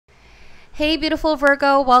Hey beautiful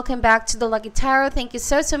Virgo, welcome back to the Lucky Tarot. Thank you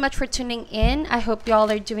so much for tuning in. I hope y'all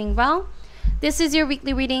are doing well. This is your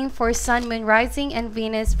weekly reading for Sun, Moon, Rising, and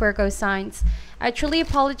Venus Virgo signs. I truly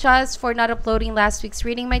apologize for not uploading last week's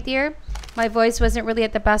reading, my dear. My voice wasn't really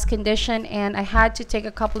at the best condition and I had to take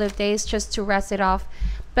a couple of days just to rest it off.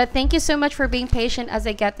 But thank you so much for being patient as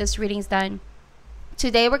I get these readings done.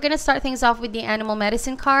 Today we're going to start things off with the Animal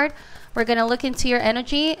Medicine card. We're going to look into your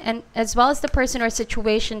energy and as well as the person or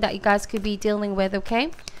situation that you guys could be dealing with, okay?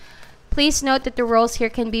 Please note that the roles here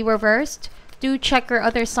can be reversed. Do check your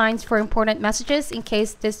other signs for important messages in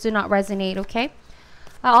case this do not resonate, okay?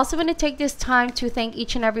 I also want to take this time to thank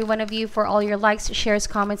each and every one of you for all your likes, shares,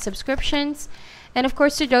 comments, subscriptions. And of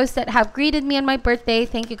course, to those that have greeted me on my birthday,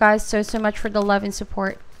 thank you guys so much for the love and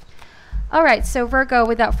support. Alright, so Virgo,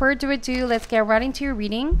 without further ado, let's get right into your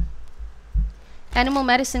reading. Animal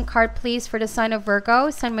Medicine card, please, for the sign of Virgo,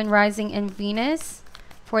 Sun, Moon, Rising, and Venus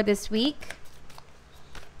for this week.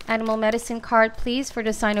 Animal Medicine card, please, for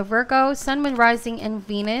the sign of Virgo, Sun, Moon, Rising, and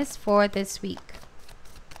Venus for this week.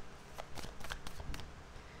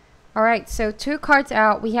 Alright, so two cards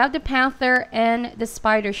out. We have the Panther and the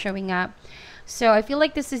Spider showing up. So I feel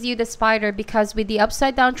like this is you, the Spider, because with the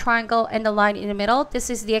upside down triangle and the line in the middle, this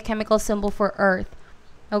is the chemical symbol for Earth.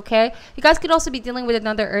 Okay? You guys could also be dealing with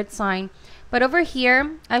another Earth sign. But over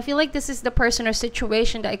here, I feel like this is the person or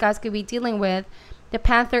situation that you guys could be dealing with. The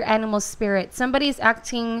Panther animal spirit. Somebody is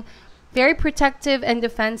acting very protective and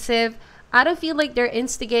defensive. I don't feel like they're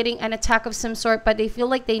instigating an attack of some sort, but they feel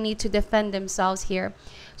like they need to defend themselves here.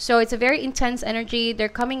 So it's a very intense energy. They're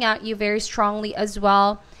coming at you very strongly as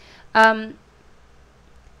well.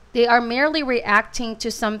 They are merely reacting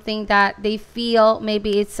to something that they feel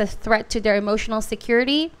maybe it's a threat to their emotional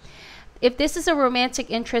security. If this is a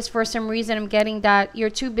romantic interest, for some reason, I'm getting that you're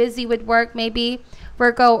too busy with work, maybe,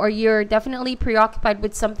 Virgo, or you're definitely preoccupied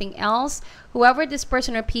with something else. Whoever this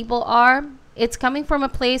person or people are, it's coming from a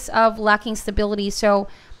place of lacking stability. So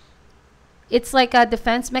it's like a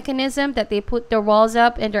defense mechanism that they put their walls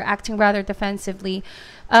up and they're acting rather defensively.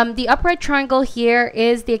 The upright triangle here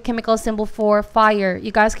is the chemical symbol for fire.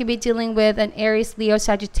 You guys could be dealing with an Aries, Leo,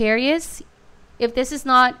 Sagittarius. If this is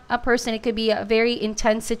not a person, it could be a very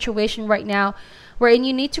intense situation right now wherein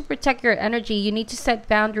you need to protect your energy. You need to set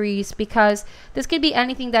boundaries because this could be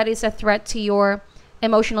anything that is a threat to your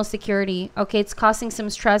emotional security. Okay, it's causing some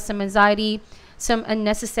stress, some anxiety, some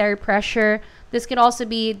unnecessary pressure. This could also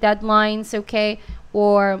be deadlines, okay,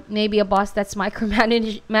 or maybe a boss that's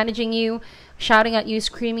micromanaging you, shouting at you,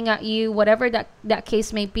 screaming at you, whatever that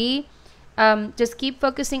case may be. Just keep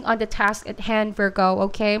focusing on the task at hand, Virgo,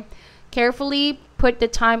 okay? Carefully put the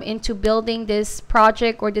time into building this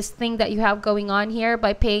project or this thing that you have going on here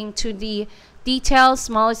by paying to the details,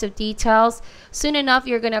 smallest of details. Soon enough,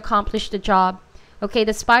 you're going to accomplish the job. Okay,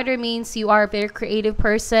 the Spider means you are a very creative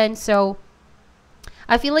person. So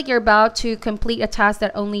I feel like you're about to complete a task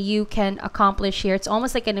that only you can accomplish here. It's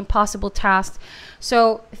almost like an impossible task.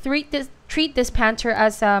 So treat this Panther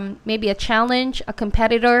as maybe a challenge, a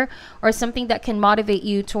competitor, or something that can motivate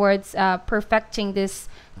you towards perfecting this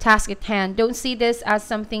task at hand. Don't see this as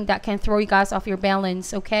something that can throw you guys off your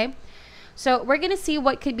balance, okay? So we're going to see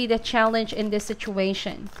what could be the challenge in this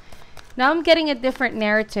situation. Now I'm getting a different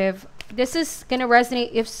narrative. This is going to resonate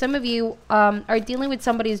if some of you are dealing with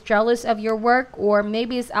somebody who's jealous of your work or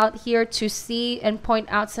maybe is out here to see and point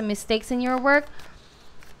out some mistakes in your work.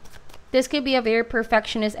 This could be a very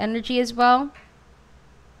perfectionist energy as well.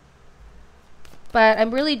 But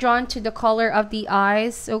I'm really drawn to the color of the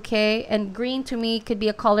eyes, okay? And green to me could be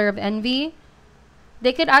a color of envy.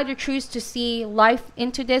 They could either choose to see life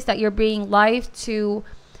into this, that you're bringing life to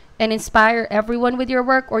and inspire everyone with your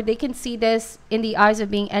work, or they can see this in the eyes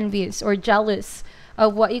of being envious or jealous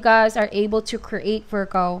of what you guys are able to create,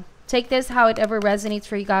 Virgo. Take this how it ever resonates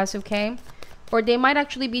for you guys, okay? Or they might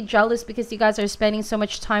actually be jealous because you guys are spending so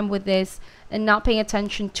much time with this and not paying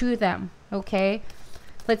attention to them, okay?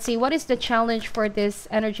 Let's see, what is the challenge for this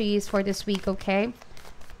energies for this week, okay?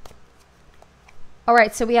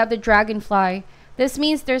 Alright, so we have the Dragonfly. This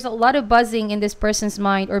means there's a lot of buzzing in this person's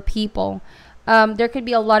mind or people. There could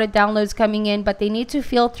be a lot of downloads coming in, but they need to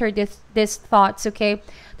filter this thoughts, okay?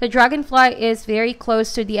 The Dragonfly is very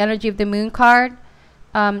close to the energy of the Moon card.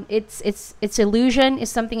 It's illusion. If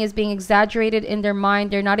something is being exaggerated in their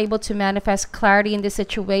mind, they're not able to manifest clarity in this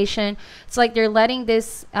situation. It's like they're letting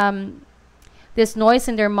this this noise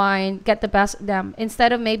in their mind get the best of them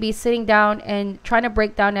instead of maybe sitting down and trying to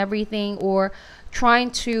break down everything or trying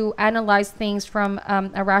to analyze things from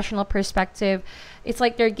a rational perspective. It's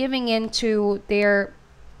like they're giving in to their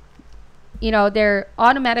their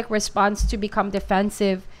automatic response to become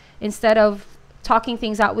defensive instead of talking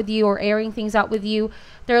things out with you or airing things out with you.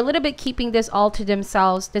 They're a little bit keeping this all to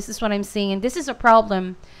themselves. This is what I'm seeing, and this is a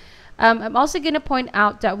problem. I'm also going to point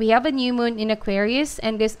out that we have a new moon in Aquarius,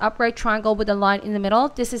 and this upright triangle with a line in the middle.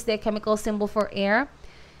 This is the chemical symbol for air.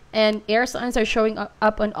 And air signs are showing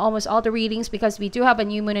up on almost all the readings because we do have a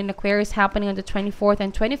new moon in Aquarius happening on the 24th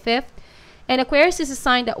and 25th. And Aquarius is a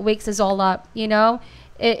sign that wakes us all up, you know.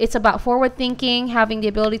 It's about forward thinking, having the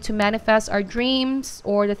ability to manifest our dreams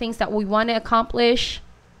or the things that we want to accomplish.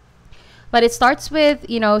 But it starts with,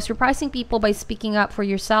 you know, surprising people by speaking up for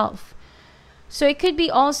yourself. So it could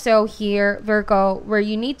be also here, Virgo, where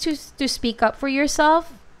you need to speak up for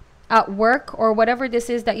yourself at work or whatever this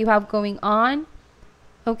is that you have going on.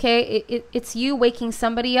 Okay, it's you waking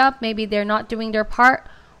somebody up. Maybe they're not doing their part,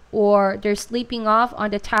 or they're sleeping off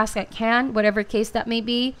on the task at hand, whatever case that may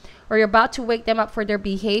be, or you're about to wake them up for their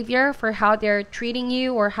behavior, for how they're treating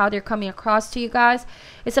you or how they're coming across to you guys.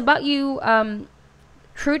 It's about you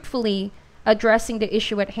truthfully addressing the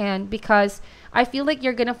issue at hand, because I feel like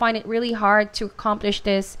you're gonna find it really hard to accomplish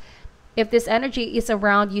this if this energy is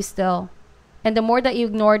around you still. And the more that you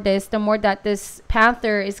ignore this, the more that this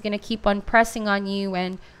panther is gonna keep on pressing on you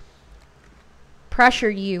and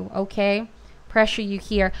pressure you, okay? Pressure you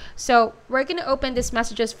here. So we're gonna open this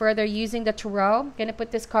messages further using the tarot. I'm gonna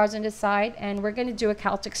put this cards on the side and we're gonna do a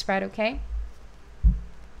Celtic spread, okay?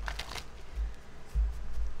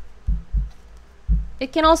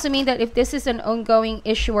 It can also mean that if this is an ongoing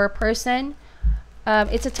issue or person,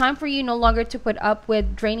 it's a time for you no longer to put up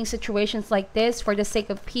with draining situations like this for the sake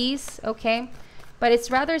of peace, okay? But it's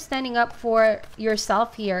rather standing up for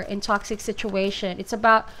yourself here in toxic situation. It's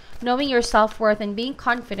about knowing your self-worth and being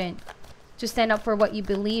confident to stand up for what you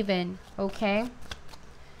believe in, okay?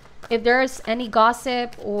 If there's any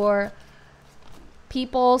gossip or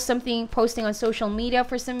people, something posting on social media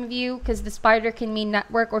for some of you, because the spider can mean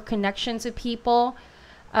network or connections with people,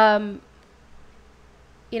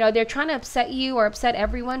 you know, they're trying to upset you or upset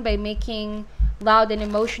everyone by making loud and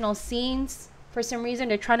emotional scenes. For some reason,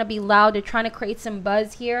 they're trying to be loud. They're trying to create some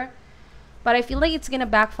buzz here. But I feel like it's going to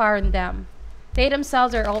backfire on them. They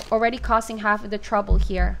themselves are already causing half of the trouble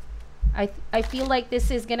here. I feel like this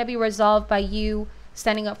is going to be resolved by you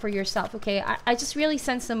standing up for yourself, okay? I just really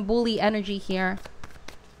sense some bully energy here.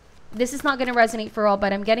 This is not going to resonate for all,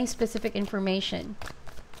 but I'm getting specific information.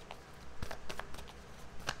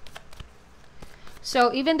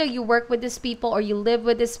 So even though you work with these people or you live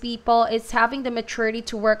with these people, it's having the maturity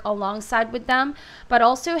to work alongside with them, but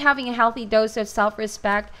also having a healthy dose of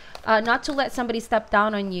self-respect, not to let somebody step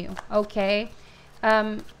down on you, okay?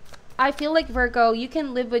 I feel like, Virgo, you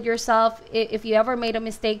can live with yourself if you ever made a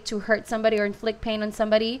mistake to hurt somebody or inflict pain on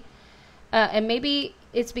somebody. And maybe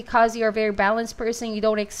it's because you're a very balanced person. You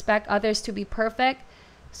don't expect others to be perfect.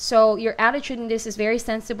 So your attitude in this is very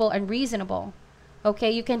sensible and reasonable.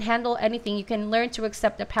 Okay, you can handle anything. You can learn to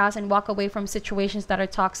accept the past and walk away from situations that are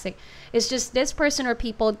toxic. It's just this person or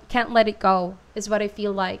people can't let it go, is what I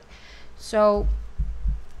feel like. So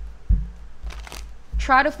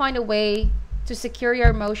try to find a way to secure your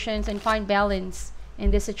emotions and find balance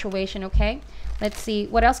in this situation, okay? Let's see.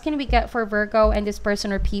 What else can we get for Virgo and this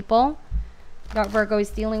person or people that Virgo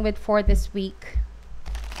is dealing with for this week?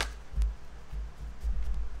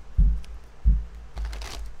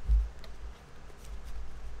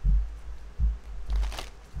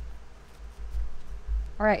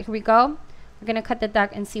 All right, here we go. We're going to cut the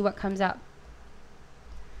deck and see what comes up.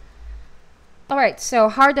 All right, so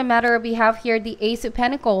heart of matter, we have here the Ace of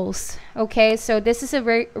Pentacles. Okay, so this is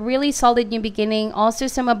a really solid new beginning. Also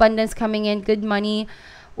some abundance coming in, good money.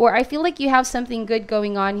 Or I feel like you have something good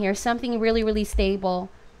going on here, something really, really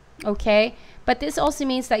stable. Okay, but this also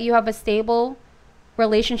means that you have a stable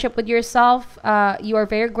relationship with yourself. You are a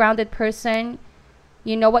very grounded person.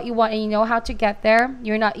 You know what you want and you know how to get there.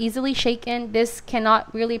 You're not easily shaken. This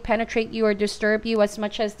cannot really penetrate you or disturb you as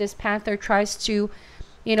much as this panther tries to,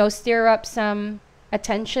 you know, stir up some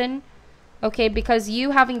attention. Okay, because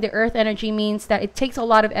you having the earth energy means that it takes a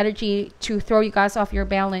lot of energy to throw you guys off your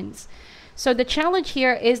balance. So the challenge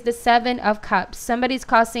here is the Seven of Cups. Somebody's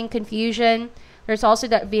causing confusion. There's also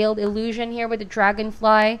that veiled illusion here with the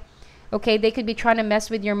dragonfly. Okay, they could be trying to mess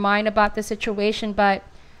with your mind about the situation, but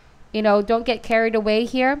you know, don't get carried away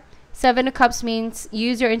here. Seven of Cups means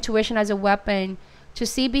use your intuition as a weapon to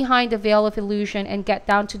see behind the veil of illusion and get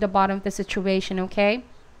down to the bottom of the situation, okay?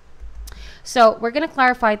 So we're going to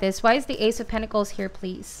clarify this. Why is the Ace of Pentacles here,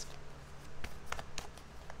 please?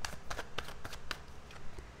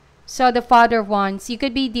 So the Father of Wands. You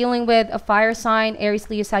could be dealing with a fire sign, Aries,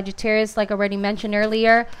 Leo, Sagittarius, like already mentioned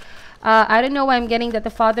earlier. I don't know why I'm getting that the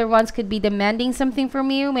father ones could be demanding something from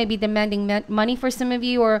you, maybe demanding money for some of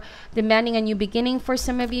you, or demanding a new beginning for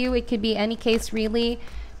some of you. It could be any case really.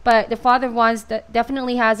 But the father ones that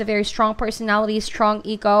definitely has a very strong personality, strong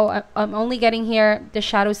ego. I'm only getting here the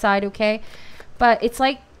shadow side, okay? But it's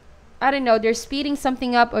like, I don't know, they're speeding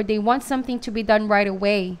something up, or they want something to be done right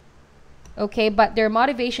away, okay? But their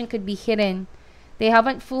motivation could be hidden. They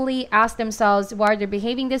haven't fully asked themselves why they're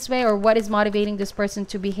behaving this way, or what is motivating this person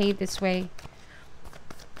to behave this way.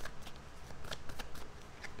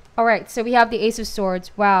 All right, so we have the Ace of Swords.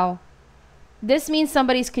 Wow. This means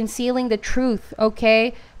somebody's concealing the truth,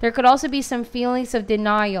 okay? There could also be some feelings of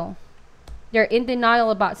denial. They're in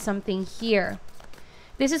denial about something here.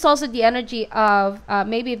 This is also the energy of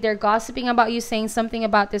maybe if they're gossiping about you, saying something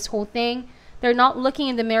about this whole thing, they're not looking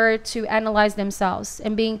in the mirror to analyze themselves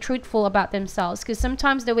and being truthful about themselves. Because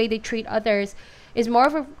sometimes the way they treat others is more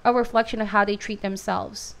of a reflection of how they treat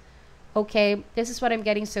themselves. Okay, this is what I'm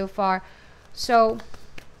getting so far. So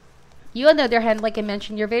you, on the other hand, like I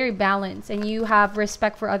mentioned, you're very balanced and you have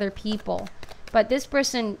respect for other people. But this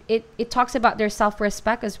person, it talks about their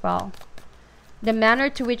self-respect as well. The manner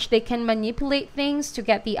to which they can manipulate things to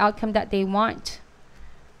get the outcome that they want.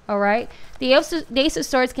 All right. The Ace of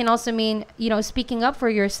Swords can also mean, you know, speaking up for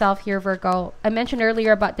yourself here, Virgo. I mentioned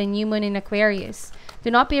earlier about the new moon in Aquarius.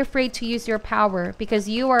 Do not be afraid to use your power, because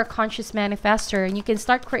you are a conscious manifester and you can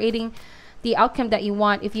start creating the outcome that you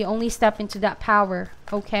want if you only step into that power.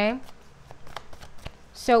 Okay.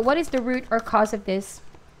 So what is the root or cause of this?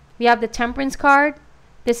 We have the Temperance card.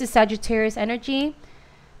 This is Sagittarius energy.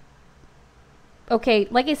 Okay,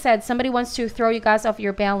 like I said, somebody wants to throw you guys off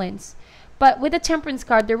your balance. But with the Temperance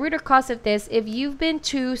card, the root or cause of this, if you've been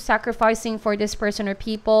too sacrificing for this person or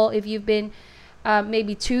people, if you've been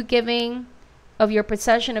maybe too giving of your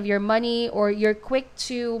possession, of your money, or you're quick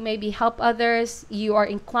to maybe help others, you are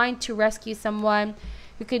inclined to rescue someone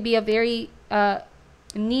who could be a very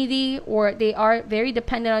needy, or they are very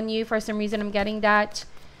dependent on you for some reason, I'm getting that.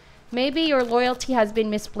 Maybe your loyalty has been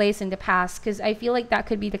misplaced in the past, because I feel like that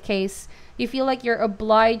could be the case. You feel like you're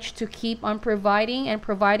obliged to keep on providing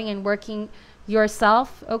and working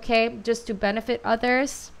yourself, okay, just to benefit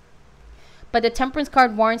others. But the Temperance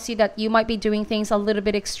card warns you that you might be doing things a little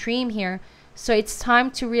bit extreme here. So it's time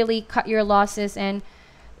to really cut your losses and,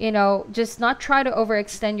 you know, just not try to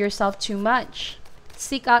overextend yourself too much.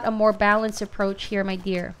 Seek out a more balanced approach here, my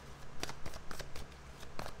dear.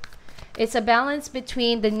 It's a balance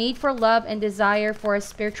between the need for love and desire for a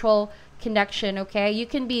spiritual connection, okay? You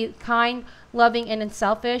can be kind, loving, and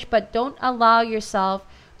unselfish, but don't allow yourself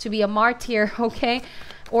to be a martyr, okay?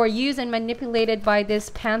 Or used and manipulated by this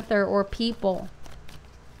panther or people.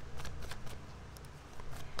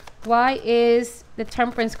 Why is the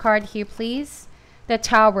Temperance card here, please? The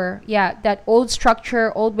Tower. Yeah, that old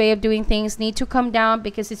structure, old way of doing things need to come down,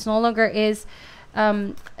 because it's no longer is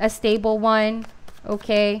a stable one,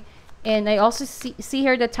 okay? And I also see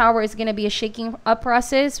here the Tower is going to be a shaking up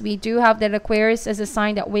process. We do have that Aquarius as a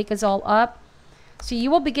sign that wake us all up. So you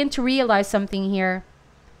will begin to realize something here.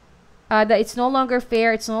 That it's no longer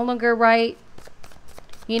fair. It's no longer right.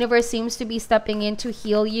 Universe seems to be stepping in to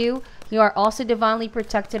heal you. You are also divinely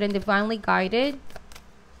protected and divinely guided.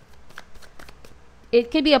 It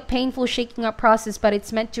could be a painful shaking up process, but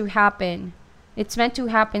it's meant to happen. It's meant to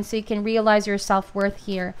happen so you can realize your self-worth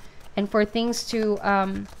here. And for things to...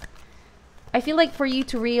 I feel like for you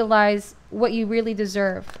to realize what you really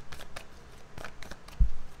deserve.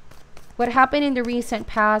 What happened in the recent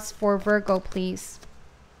past for Virgo, please?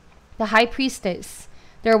 The High Priestess.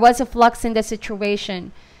 There was a flux in the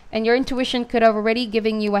situation, and your intuition could have already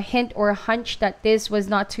given you a hint or a hunch that this was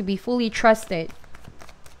not to be fully trusted.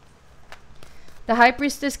 The High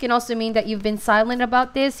Priestess can also mean that you've been silent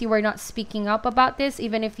about this. You are not speaking up about this,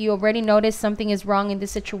 even if you already noticed something is wrong in the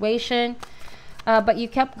situation. But you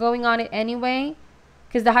kept going on it anyway,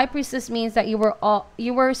 because the High Priestess means that you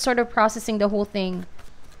were sort of processing the whole thing.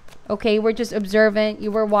 Okay, you were just observant,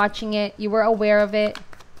 you were watching it, you were aware of it.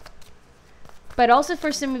 But also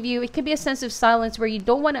for some of you, it could be a sense of silence where you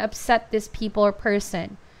don't want to upset this people or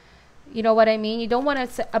person. You know what I mean? You don't want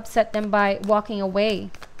to upset them by walking away.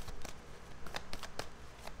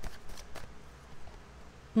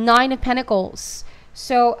 Nine of Pentacles.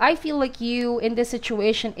 So I feel like you in this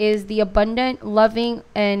situation is the abundant, loving,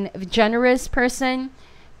 and generous person,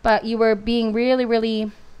 but you were being really, really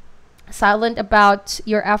silent about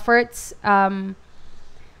your efforts. Nine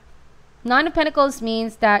of Pentacles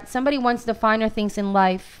means that somebody wants the finer things in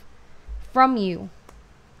life from you.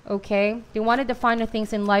 Okay? They wanted the finer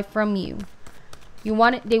things in life from you. They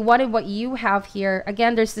wanted what you have here.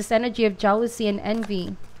 Again, there's this energy of jealousy and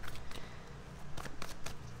envy.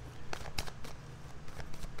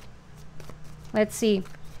 Let's see.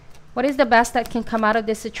 What is the best that can come out of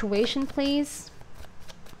this situation, please?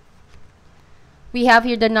 We have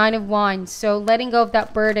here the 9 of Wands. So letting go of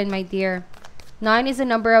that burden, my dear. 9 is a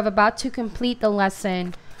number of about to complete the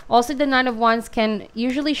lesson. Also, the 9 of Wands can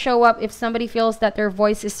usually show up if somebody feels that their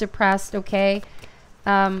voice is suppressed, okay?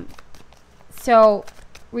 So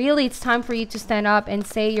really, it's time for you to stand up and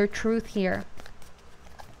say your truth here.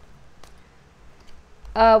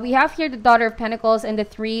 We have here the Daughter of Pentacles and the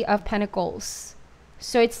 3 of Pentacles.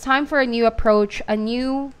 So it's time for a new approach, a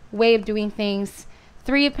new way of doing things.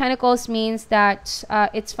 3 of Pentacles means that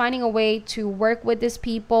it's finding a way to work with these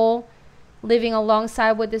people, living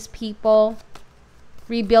alongside with these people,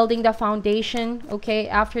 rebuilding the foundation, okay,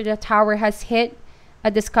 after the tower has hit a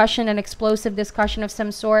discussion, an explosive discussion of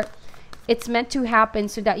some sort. It's meant to happen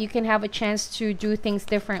so that you can have a chance to do things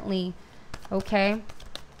differently, okay?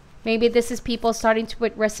 Maybe this is people starting to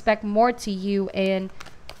put respect more to you and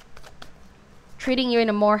treating you in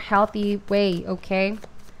a more healthy way, okay?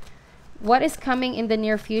 What is coming in the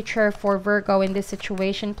near future for Virgo in this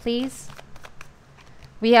situation, please?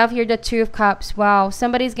 We have here the 2 of Cups. Wow,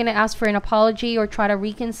 somebody's going to ask for an apology or try to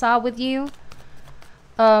reconcile with you.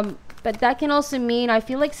 But that can also mean, I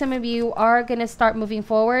feel like some of you are going to start moving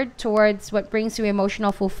forward towards what brings you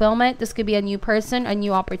emotional fulfillment. This could be a new person, a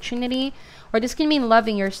new opportunity, or this can mean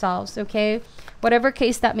loving yourselves, okay? Whatever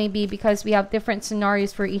case that may be, because we have different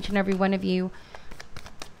scenarios for each and every one of you.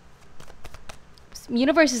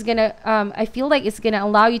 Universe is going to, I feel like it's going to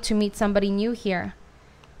allow you to meet somebody new here.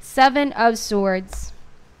 7 of Swords.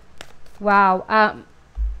 Wow.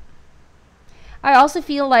 I also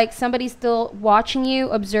feel like somebody's still watching you,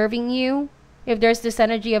 observing you. If there's this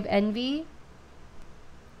energy of envy.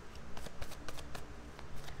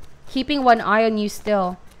 Keeping one eye on you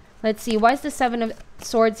still. Let's see. Why is the 7 of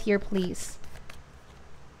Swords here, please?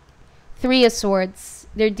 3 of Swords.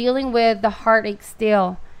 They're dealing with the heartache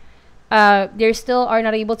still. They still are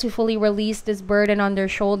not able to fully release this burden on their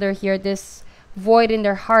shoulder here. This void in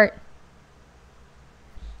their heart.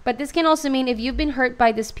 But this can also mean if you've been hurt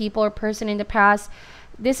by this people or person in the past,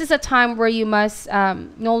 this is a time where you must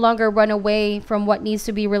no longer run away from what needs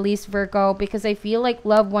to be released, Virgo, because I feel like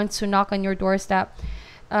love wants to knock on your doorstep.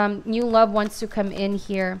 New love wants to come in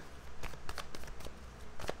here.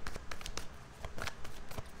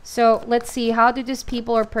 So let's see, how do this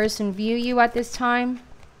people or person view you at this time?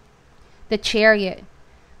 The Chariot,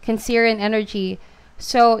 Cancerian energy.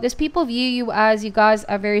 So these people view you as you guys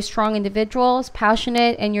are very strong individuals,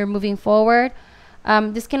 passionate, and you're moving forward.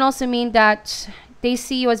 This can also mean that they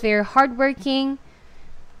see you as very hardworking.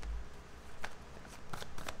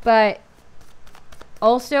 But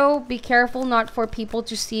also be careful not for people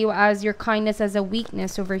to see you as your kindness as a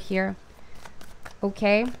weakness over here.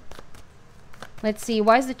 Okay. Let's see.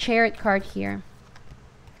 Why is the Chariot card here?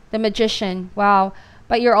 The Magician. Wow.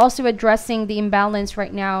 But you're also addressing the imbalance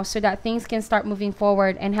right now so that things can start moving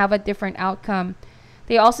forward and have a different outcome.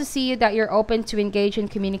 They also see you that you're open to engage in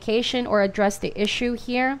communication or address the issue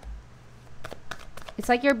here. It's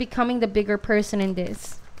like you're becoming the bigger person in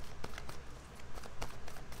this.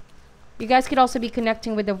 You guys could also be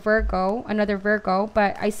connecting with a Virgo, another Virgo,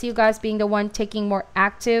 but I see you guys being the one taking more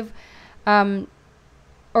active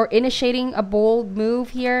or initiating a bold move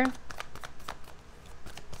here.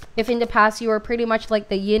 If in the past you were pretty much like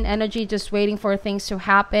the yin energy, just waiting for things to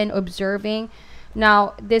happen, observing.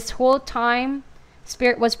 Now, this whole time,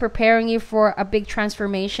 Spirit was preparing you for a big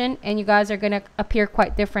transformation, and you guys are going to appear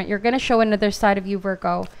quite different. You're going to show another side of you,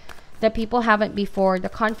 Virgo, that people haven't before. The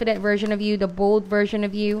confident version of you, the bold version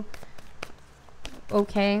of you.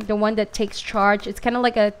 Okay, the one that takes charge. It's kind of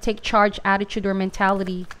like a take charge attitude or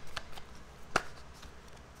mentality.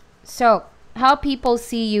 So, how people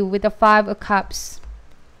see you with the 5 of Cups.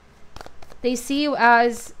 They see you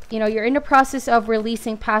as, you know, you're in the process of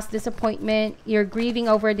releasing past disappointment. You're grieving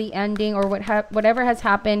over the ending or whatever has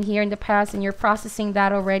happened here in the past, and you're processing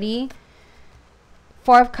that already.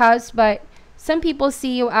 4 of Cups, but some people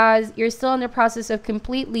see you as you're still in the process of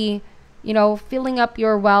completely, you know, filling up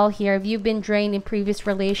your well here. If you've been drained in previous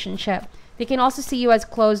relationship, they can also see you as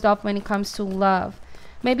closed off when it comes to love.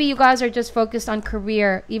 Maybe you guys are just focused on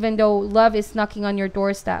career, even though love is knocking on your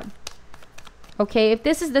doorstep. Okay, if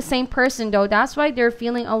this is the same person though, that's why they're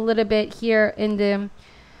feeling a little bit here in the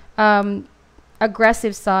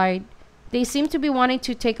aggressive side. They seem to be wanting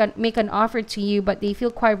to make an offer to you, but they feel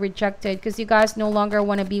quite rejected because you guys no longer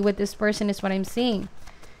want to be with this person is what I'm seeing.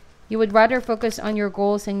 You would rather focus on your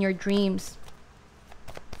goals and your dreams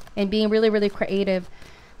and being really, really creative.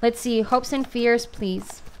 Let's see, hopes and fears,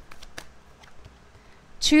 please.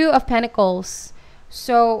 2 of Pentacles.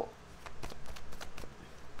 So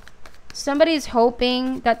Somebody is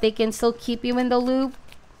hoping that they can still keep you in the loop,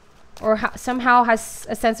 or somehow has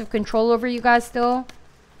a sense of control over you guys still.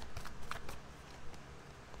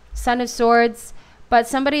 Son of Swords. But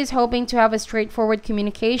somebody is hoping to have a straightforward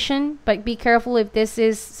communication. But be careful if this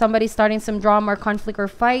is somebody starting some drama or conflict or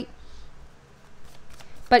fight.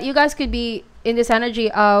 But you guys could be in this energy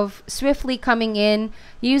of swiftly coming in,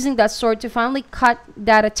 using that sword to finally cut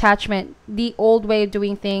that attachment, the old way of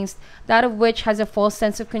doing things, that of which has a false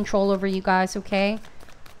sense of control over you guys, okay?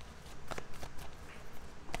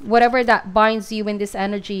 Whatever that binds you in this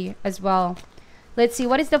energy as well. Let's see,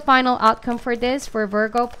 what is the final outcome for this? For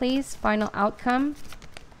Virgo, please. Final outcome.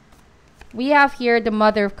 We have here the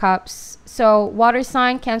Mother of Cups. So, water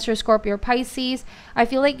sign, Cancer, Scorpio, Pisces. I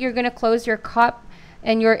feel like you're going to close your cup,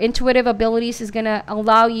 and your intuitive abilities is going to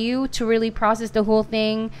allow you to really process the whole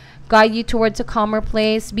thing, guide you towards a calmer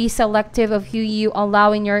place, be selective of who you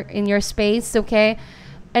allow in your space, okay?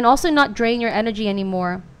 And also not drain your energy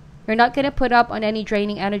anymore. You're not going to put up on any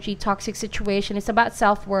draining energy, toxic situation. It's about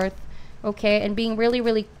self-worth. Okay, and being really,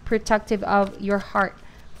 really protective of your heart.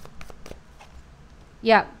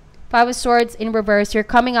 Yeah, Five of Swords in reverse. You're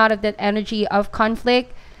coming out of that energy of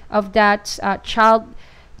conflict, of that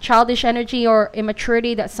childish energy or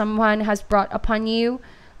immaturity that someone has brought upon you,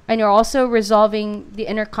 and you're also resolving the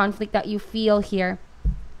inner conflict that you feel here.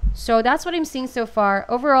 So that's what I'm seeing so far.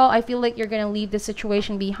 Overall, I feel like you're going to leave the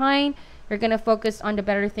situation behind. You're going to focus on the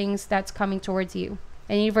better things that's coming towards you,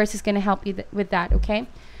 and the universe is going to help you with that. Okay.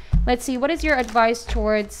 Let's see, what is your advice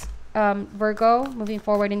towards Virgo moving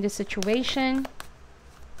forward in this situation?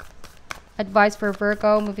 Advice for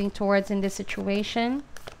Virgo moving towards in this situation.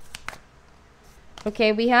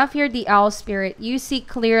 Okay, we have here the Owl Spirit. You see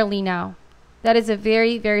clearly now. That is a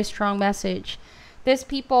very, very strong message. This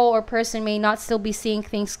people or person may not still be seeing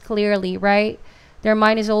things clearly, right? Their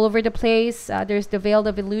mind is all over the place. There's the veil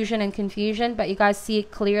of illusion and confusion, but you guys see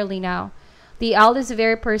it clearly now. The owl is a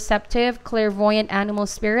very perceptive, clairvoyant animal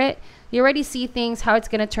spirit. You already see things, how it's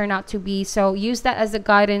going to turn out to be. So use that as a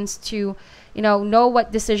guidance to, know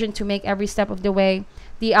what decision to make every step of the way.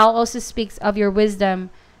 The owl also speaks of your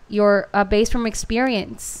wisdom, your based from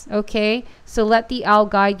experience. Okay, so let the owl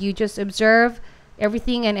guide you. Just observe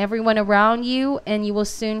everything and everyone around you, and you will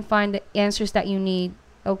soon find the answers that you need.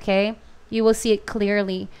 Okay, you will see it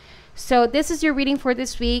clearly. So this is your reading for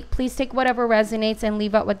this week. Please take whatever resonates and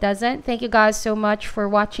leave out what doesn't. Thank you guys so much for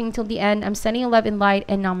watching till the end. I'm sending you love and light,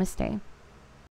 and namaste.